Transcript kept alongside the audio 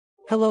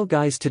Hello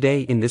guys,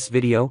 today in this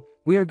video,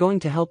 we are going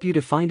to help you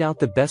to find out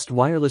the best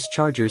wireless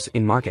chargers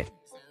in market.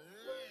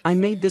 I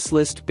made this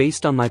list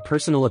based on my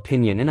personal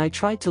opinion and I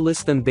tried to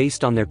list them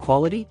based on their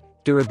quality,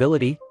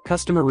 durability,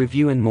 customer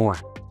review and more.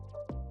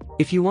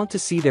 If you want to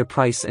see their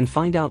price and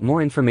find out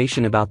more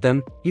information about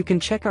them, you can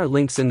check our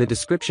links in the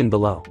description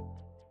below.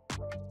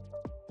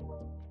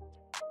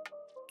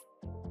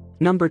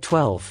 Number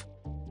 12.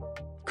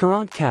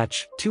 Current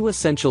Catch 2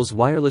 Essentials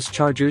Wireless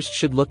Chargers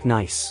should look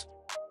nice.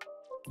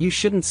 You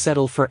shouldn't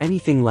settle for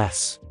anything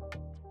less.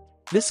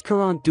 This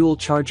Current dual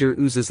charger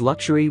oozes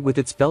luxury with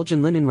its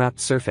Belgian linen-wrapped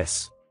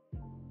surface.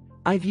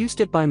 I've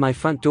used it by my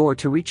front door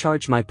to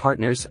recharge my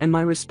partner's and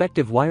my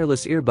respective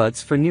wireless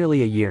earbuds for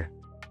nearly a year.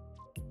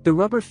 The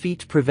rubber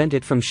feet prevent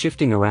it from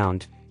shifting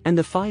around, and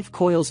the 5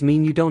 coils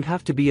mean you don't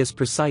have to be as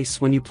precise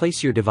when you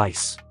place your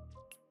device.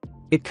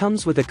 It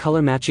comes with a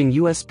color-matching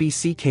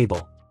USB-C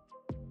cable.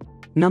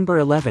 Number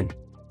 11.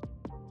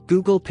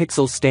 Google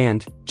Pixel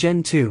Stand,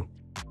 Gen 2.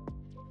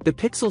 The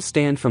Pixel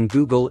Stand from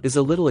Google is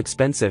a little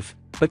expensive,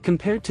 but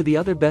compared to the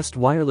other best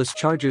wireless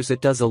chargers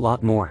it does a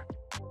lot more.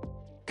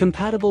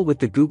 Compatible with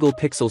the Google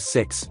Pixel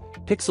 6,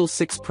 Pixel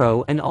 6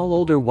 Pro and all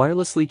older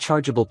wirelessly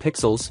chargeable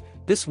Pixels,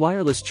 this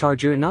wireless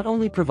charger not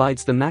only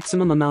provides the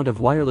maximum amount of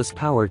wireless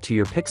power to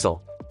your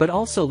Pixel, but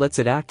also lets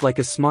it act like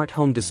a smart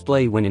home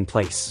display when in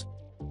place.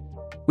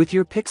 With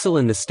your Pixel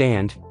in the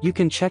stand, you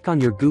can check on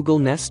your Google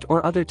Nest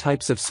or other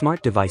types of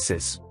smart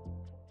devices.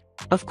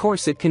 Of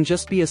course, it can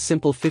just be a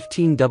simple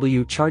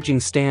 15W charging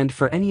stand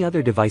for any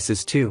other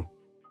devices too.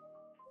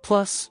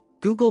 Plus,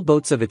 Google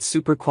boasts of its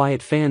super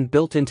quiet fan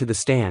built into the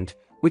stand,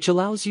 which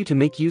allows you to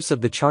make use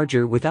of the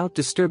charger without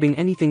disturbing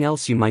anything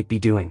else you might be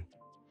doing.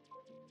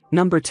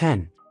 Number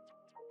 10.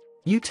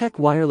 UTech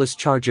Wireless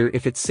Charger.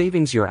 If it's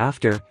savings you're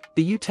after,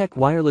 the UTech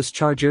Wireless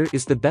Charger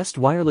is the best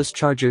wireless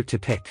charger to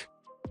pick.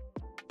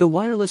 The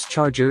wireless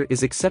charger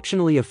is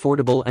exceptionally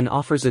affordable and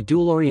offers a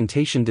dual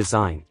orientation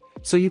design,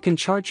 so you can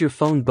charge your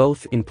phone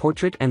both in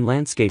portrait and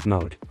landscape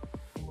mode.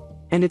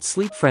 And it's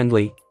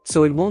sleep-friendly,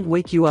 so it won't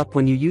wake you up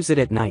when you use it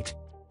at night.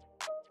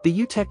 The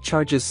UTech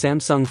charges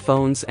Samsung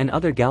phones and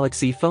other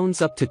Galaxy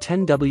phones up to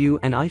 10W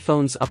and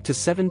iPhones up to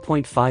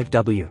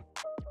 7.5W.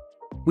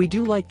 We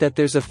do like that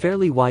there's a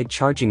fairly wide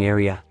charging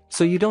area,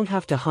 so you don't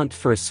have to hunt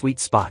for a sweet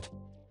spot.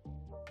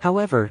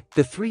 However,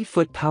 the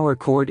 3-foot power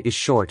cord is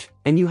short,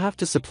 and you have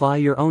to supply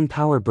your own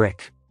power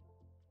brick.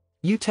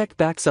 UTech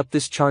backs up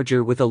this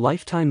charger with a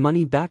lifetime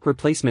money-back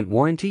replacement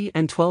warranty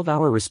and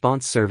 12-hour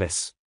response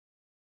service.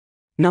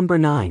 Number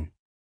 9.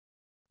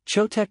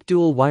 Chotech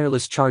Dual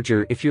Wireless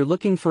Charger. If you're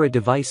looking for a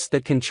device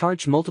that can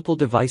charge multiple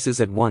devices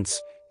at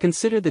once,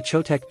 consider the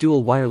Chotech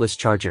Dual Wireless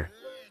Charger.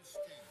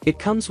 It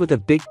comes with a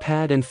big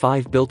pad and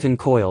 5 built-in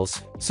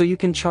coils, so you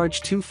can charge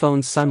 2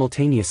 phones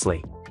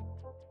simultaneously.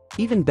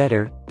 Even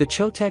better, the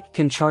Chotech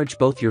can charge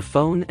both your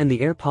phone and the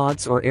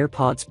AirPods or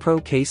AirPods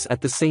Pro case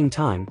at the same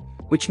time,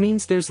 which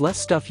means there's less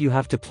stuff you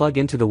have to plug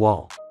into the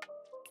wall.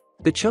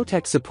 The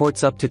Chotech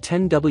supports up to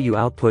 10W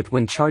output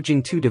when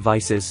charging 2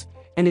 devices,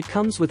 and it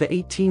comes with a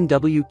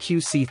 18W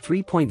QC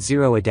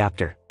 3.0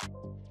 adapter.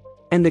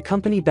 And the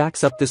company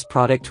backs up this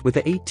product with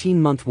a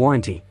 18-month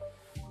warranty.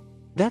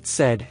 That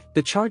said,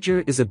 the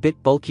charger is a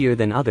bit bulkier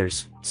than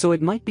others, so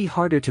it might be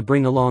harder to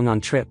bring along on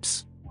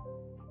trips.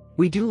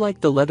 We do like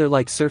the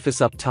leather-like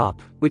surface up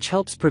top, which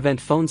helps prevent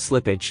phone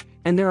slippage,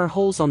 and there are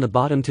holes on the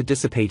bottom to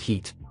dissipate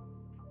heat.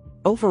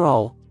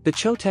 Overall, the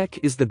Chotech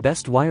is the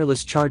best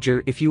wireless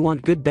charger if you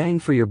want good bang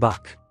for your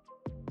buck.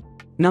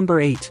 Number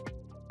 8.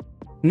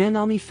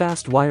 Nanami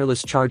Fast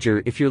Wireless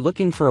Charger. If you're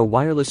looking for a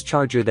wireless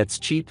charger that's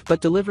cheap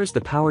but delivers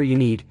the power you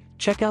need,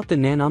 check out the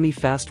Nanami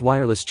Fast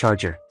Wireless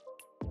Charger.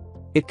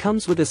 It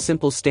comes with a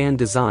simple stand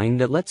design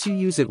that lets you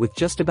use it with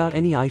just about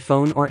any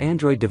iPhone or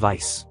Android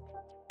device.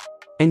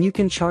 And you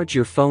can charge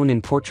your phone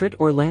in portrait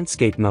or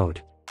landscape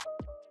mode.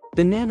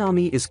 The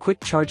Nanami is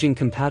quick charging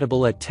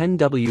compatible at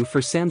 10W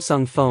for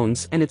Samsung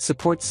phones and it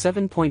supports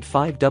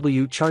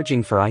 7.5W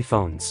charging for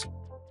iPhones.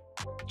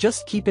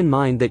 Just keep in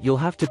mind that you'll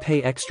have to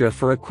pay extra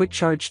for a quick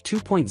charge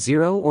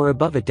 2.0 or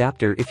above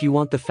adapter if you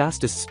want the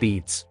fastest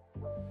speeds.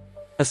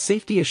 A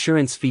safety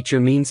assurance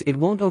feature means it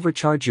won't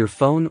overcharge your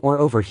phone or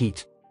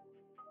overheat.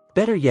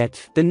 Better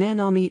yet, the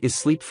Nanami is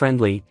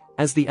sleep-friendly,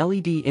 as the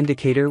LED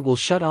indicator will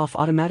shut off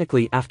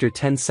automatically after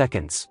 10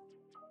 seconds.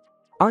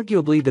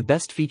 Arguably the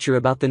best feature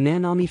about the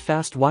Nanami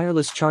Fast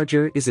Wireless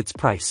Charger is its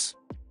price.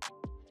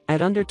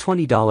 At under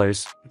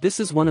 $20, this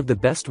is one of the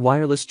best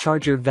wireless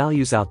charger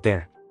values out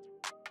there.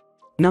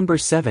 Number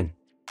 7.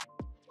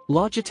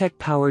 Logitech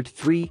Powered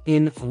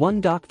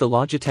 3-in-1 Dock. The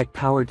Logitech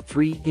Powered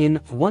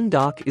 3-in-1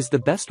 Dock is the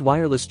best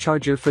wireless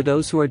charger for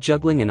those who are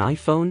juggling an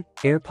iPhone,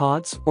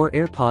 AirPods, or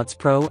AirPods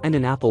Pro and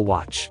an Apple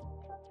Watch.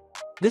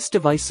 This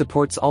device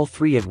supports all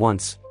 3 at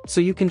once,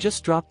 so you can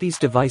just drop these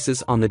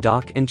devices on the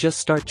dock and just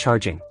start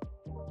charging.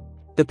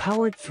 The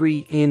Powered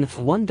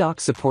 3-in-1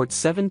 dock supports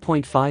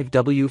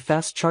 7.5W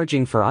fast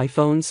charging for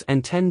iPhones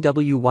and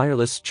 10W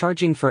wireless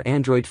charging for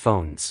Android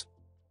phones.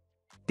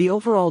 The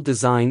overall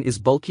design is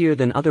bulkier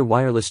than other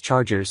wireless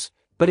chargers,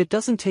 but it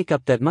doesn't take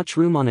up that much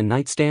room on a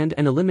nightstand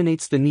and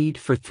eliminates the need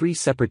for 3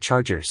 separate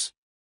chargers.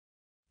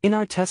 In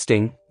our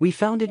testing, we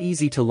found it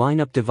easy to line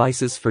up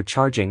devices for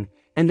charging,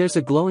 and there's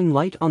a glowing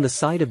light on the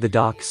side of the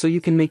dock so you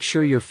can make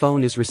sure your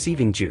phone is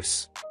receiving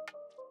juice.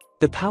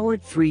 The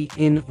powered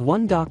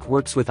 3-in-1 dock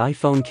works with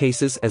iPhone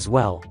cases as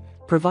well,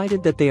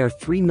 provided that they are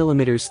 3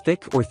 mm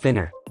thick or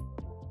thinner.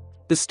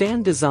 The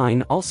stand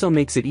design also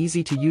makes it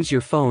easy to use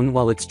your phone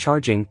while it's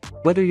charging,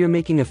 whether you're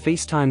making a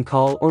FaceTime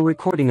call or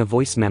recording a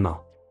voice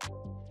memo.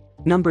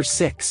 Number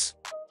 6.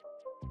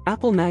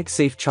 Apple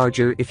MagSafe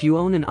Charger. If you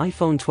own an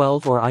iPhone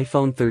 12 or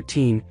iPhone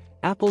 13,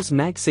 Apple's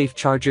MagSafe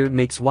Charger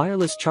makes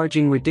wireless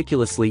charging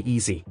ridiculously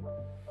easy.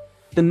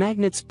 The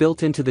magnets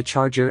built into the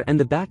charger and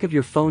the back of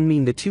your phone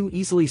mean the two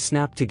easily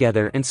snap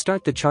together and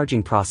start the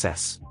charging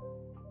process.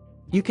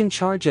 You can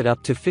charge at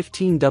up to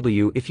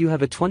 15W if you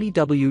have a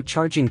 20W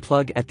charging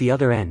plug at the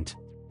other end.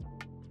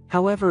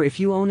 However, if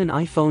you own an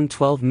iPhone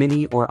 12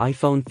 mini or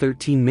iPhone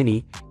 13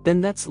 mini,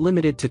 then that's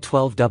limited to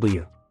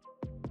 12W.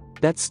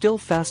 That's still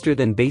faster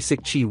than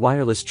basic Qi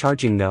wireless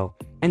charging though,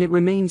 and it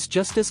remains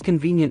just as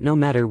convenient no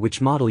matter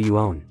which model you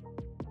own.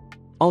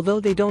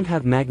 Although they don't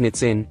have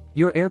magnets in,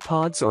 your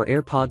AirPods or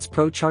AirPods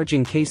Pro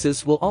charging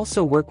cases will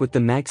also work with the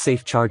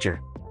MagSafe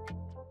charger.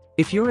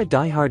 If you're a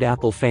diehard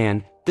Apple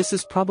fan, this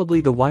is probably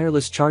the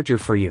wireless charger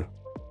for you.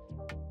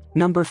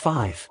 Number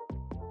 5.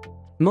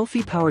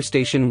 Mophie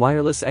PowerStation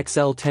Wireless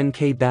XL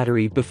 10K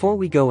Battery. Before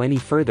we go any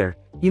further,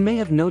 you may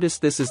have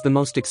noticed this is the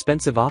most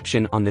expensive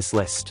option on this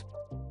list.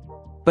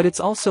 But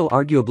it's also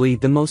arguably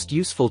the most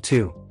useful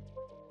too.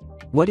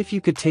 What if you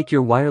could take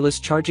your wireless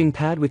charging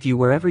pad with you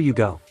wherever you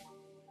go?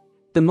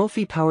 The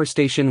Mophie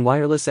PowerStation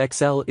Wireless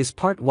XL is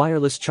part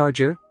wireless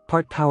charger,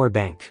 part power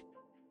bank.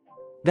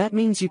 That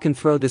means you can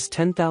throw this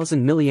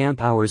 10,000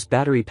 mAh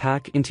battery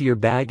pack into your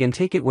bag and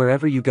take it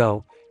wherever you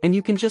go, and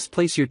you can just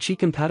place your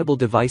Qi-compatible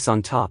device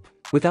on top,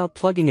 without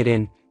plugging it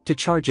in, to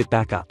charge it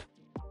back up.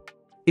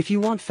 If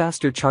you want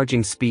faster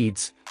charging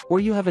speeds, or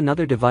you have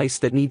another device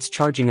that needs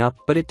charging up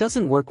but it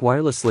doesn't work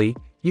wirelessly,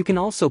 you can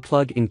also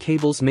plug in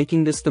cables,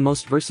 making this the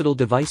most versatile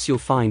device you'll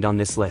find on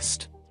this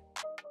list.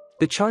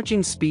 The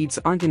charging speeds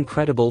aren't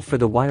incredible for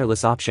the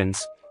wireless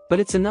options, but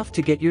it's enough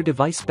to get your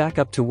device back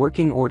up to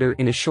working order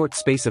in a short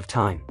space of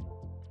time.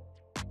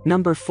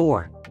 Number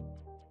 4.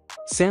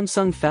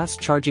 Samsung Fast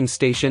Charging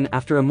Station.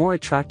 After a more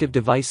attractive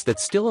device that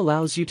still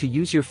allows you to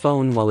use your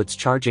phone while it's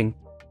charging,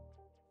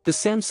 the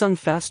Samsung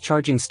Fast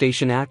Charging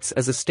Station acts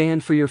as a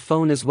stand for your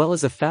phone as well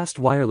as a fast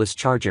wireless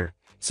charger,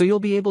 so you'll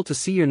be able to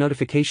see your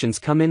notifications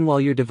come in while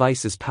your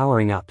device is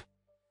powering up.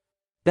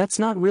 That's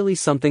not really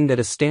something that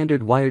a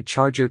standard wired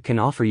charger can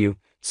offer you,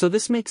 so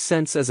this makes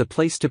sense as a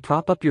place to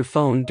prop up your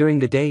phone during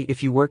the day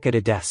if you work at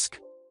a desk.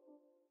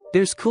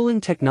 There's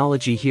cooling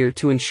technology here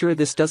to ensure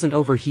this doesn't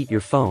overheat your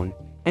phone,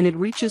 and it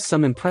reaches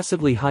some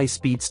impressively high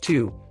speeds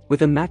too,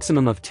 with a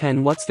maximum of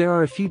 10 watts. There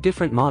are a few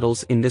different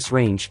models in this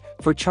range,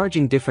 for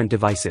charging different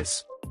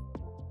devices.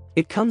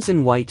 It comes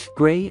in white,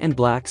 gray and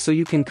black, so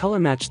you can color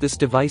match this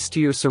device to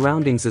your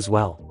surroundings as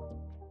well.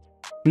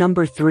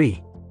 Number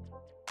 3.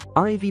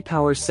 RAV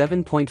Power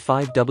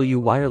 7.5W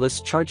Wireless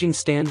Charging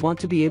Stand. Want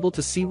to be able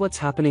to see what's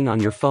happening on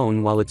your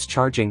phone while it's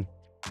charging?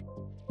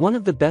 One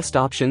of the best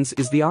options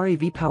is the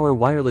RAV Power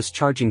Wireless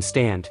Charging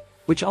Stand,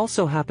 which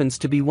also happens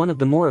to be one of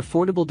the more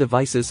affordable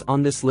devices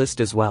on this list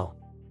as well.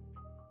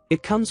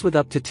 It comes with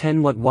up to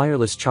 10-watt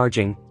wireless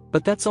charging,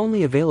 but that's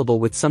only available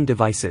with some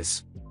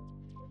devices.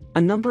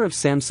 A number of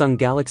Samsung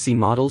Galaxy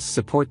models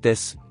support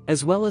this,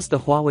 as well as the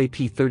Huawei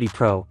P30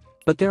 Pro,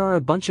 but there are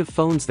a bunch of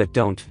phones that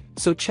don't,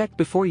 so check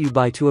before you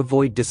buy to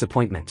avoid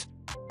disappointment.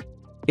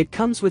 It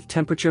comes with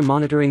temperature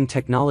monitoring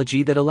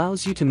technology that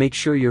allows you to make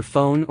sure your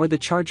phone or the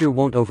charger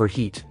won't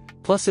overheat,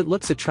 plus it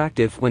looks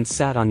attractive when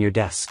sat on your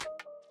desk.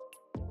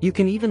 You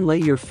can even lay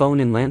your phone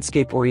in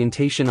landscape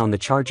orientation on the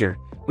charger,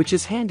 which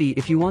is handy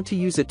if you want to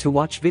use it to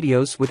watch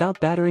videos without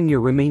battering your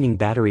remaining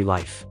battery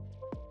life.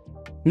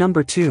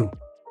 Number 2.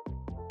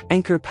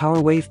 Anker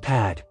PowerWave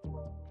Pad.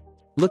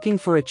 Looking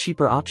for a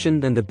cheaper option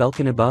than the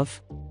Belkin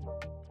above?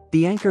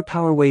 The Anker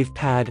PowerWave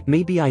Pad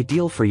may be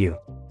ideal for you.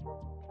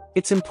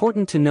 It's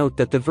important to note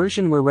that the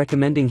version we're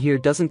recommending here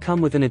doesn't come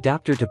with an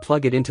adapter to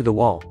plug it into the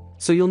wall,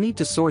 so you'll need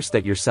to source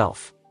that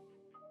yourself.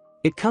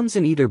 It comes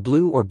in either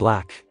blue or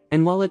black,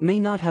 and while it may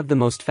not have the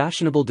most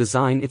fashionable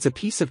design, it's a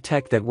piece of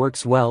tech that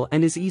works well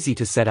and is easy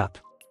to set up.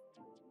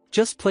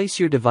 Just place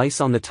your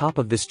device on the top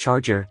of this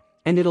charger,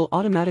 and it'll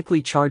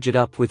automatically charge it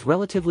up with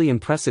relatively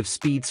impressive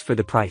speeds for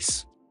the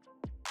price.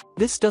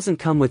 This doesn't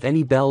come with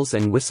any bells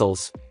and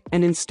whistles,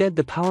 and instead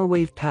the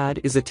PowerWave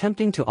Pad is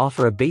attempting to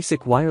offer a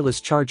basic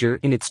wireless charger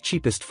in its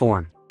cheapest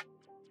form.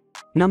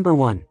 Number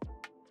 1.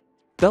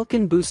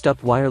 Belkin Boost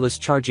Up Wireless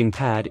Charging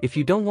Pad. If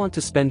you don't want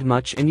to spend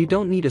much and you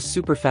don't need a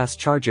super fast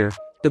charger,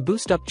 the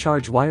Boost Up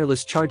Charge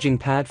Wireless Charging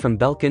Pad from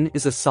Belkin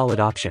is a solid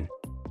option.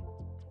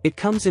 It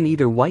comes in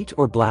either white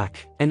or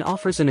black, and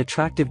offers an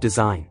attractive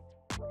design.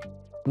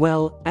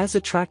 Well, as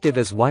attractive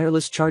as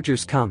wireless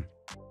chargers come.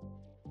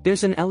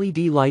 There's an LED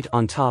light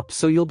on top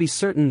so you'll be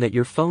certain that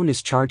your phone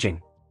is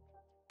charging.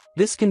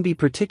 This can be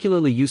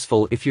particularly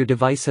useful if your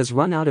device has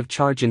run out of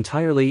charge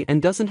entirely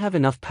and doesn't have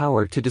enough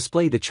power to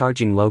display the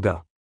charging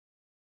logo.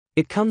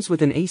 It comes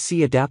with an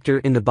AC adapter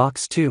in the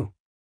box too.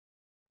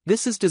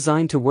 This is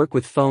designed to work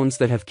with phones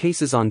that have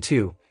cases on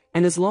too,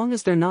 and as long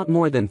as they're not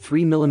more than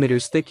 3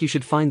 mm thick, you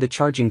should find the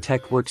charging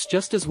tech works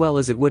just as well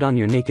as it would on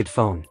your naked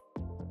phone.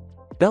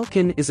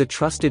 Belkin is a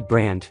trusted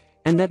brand,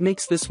 and that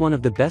makes this one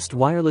of the best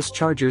wireless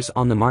chargers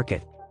on the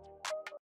market.